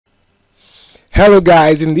Hello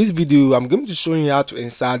guys, in this video I'm going to show you how to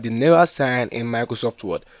insert the Naira sign in Microsoft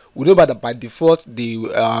Word. We know that by default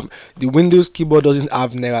the Windows keyboard doesn't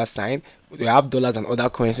have Naira sign. They have dollars and other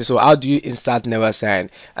currencies. So how do you insert Naira sign?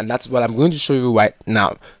 And that's what I'm going to show you right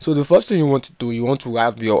now. So the first thing you want to do, you want to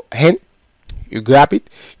have your pen. You grab it.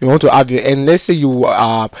 You want to have your and let's say you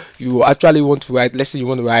actually want to write. Let's say you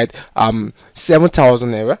want to write 7,000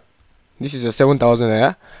 Naira. This is a 7,000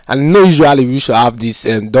 Naira, and usually we should have this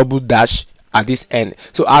double dash at this end.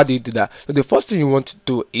 So how do you do that? So the first thing you want to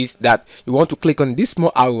do is that you want to click on this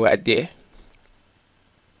small arrow right there.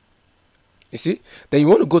 You see, then you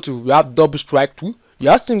want to go to, you have double strike through, you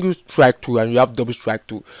have single strike through, and you have double strike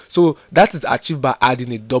through. So that is achieved by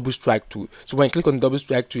adding a double strike through. So when you click on double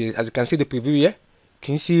strike through, as you can see the preview here,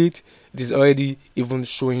 can you see it? It is already even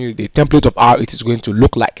showing you the template of how it is going to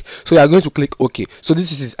look like. So you are going to click OK. So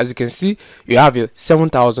this is, as you can see, you have your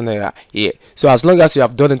 7,000 Naira here. So as long as you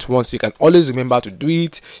have done it once, you can always remember to do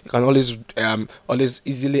it. You can always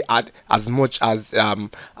easily add as much as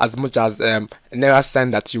Naira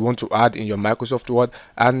sign that you want to add in your Microsoft Word.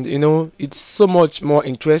 And you know, it's so much more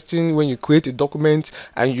interesting when you create a document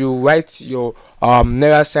and you write your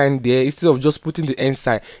Naira sign there instead of just putting the end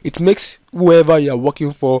sign. It makes whoever you are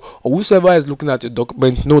working for or whoever is looking at your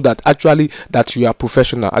document know that actually that you are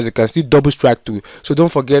professional. As you can see, double strike through. So don't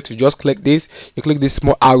forget to just click this. You click this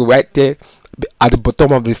small arrow right there at the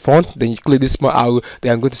bottom of the font, then you click this small arrow,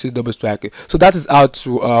 then I'm going to see double strike. So that is how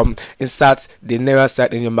to insert the Naira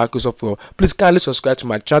sign in your Microsoft Word. Please kindly subscribe to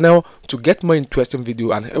my channel to get more interesting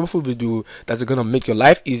video and helpful video that's going to make your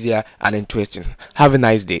life easier and interesting. Have a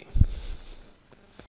nice day.